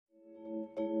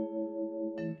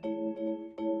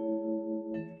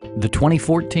The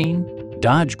 2014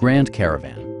 Dodge Grand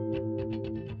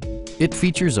Caravan. It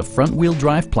features a front-wheel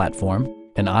drive platform,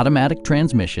 an automatic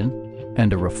transmission,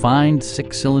 and a refined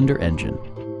 6-cylinder engine.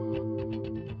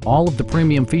 All of the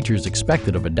premium features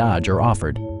expected of a Dodge are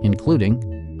offered,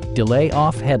 including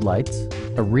delay-off headlights,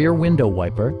 a rear window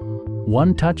wiper,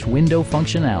 one-touch window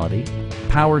functionality,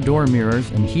 power door mirrors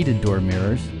and heated door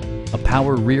mirrors, a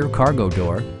power rear cargo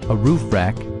door, a roof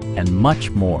rack, and much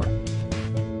more.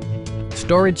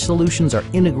 Storage solutions are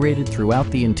integrated throughout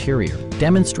the interior,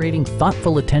 demonstrating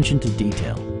thoughtful attention to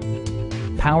detail.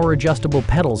 Power adjustable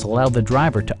pedals allow the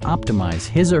driver to optimize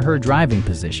his or her driving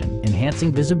position,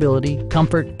 enhancing visibility,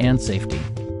 comfort, and safety.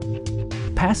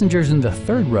 Passengers in the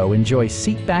third row enjoy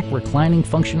seat-back reclining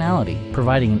functionality,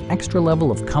 providing an extra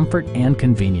level of comfort and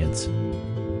convenience.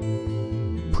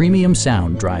 Premium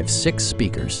sound drives 6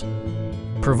 speakers,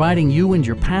 providing you and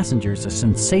your passengers a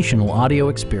sensational audio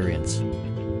experience.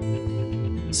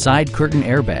 Side curtain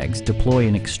airbags deploy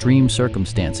in extreme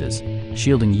circumstances,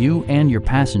 shielding you and your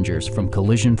passengers from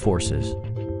collision forces.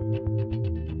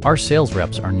 Our sales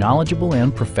reps are knowledgeable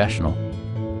and professional.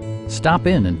 Stop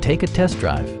in and take a test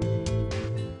drive.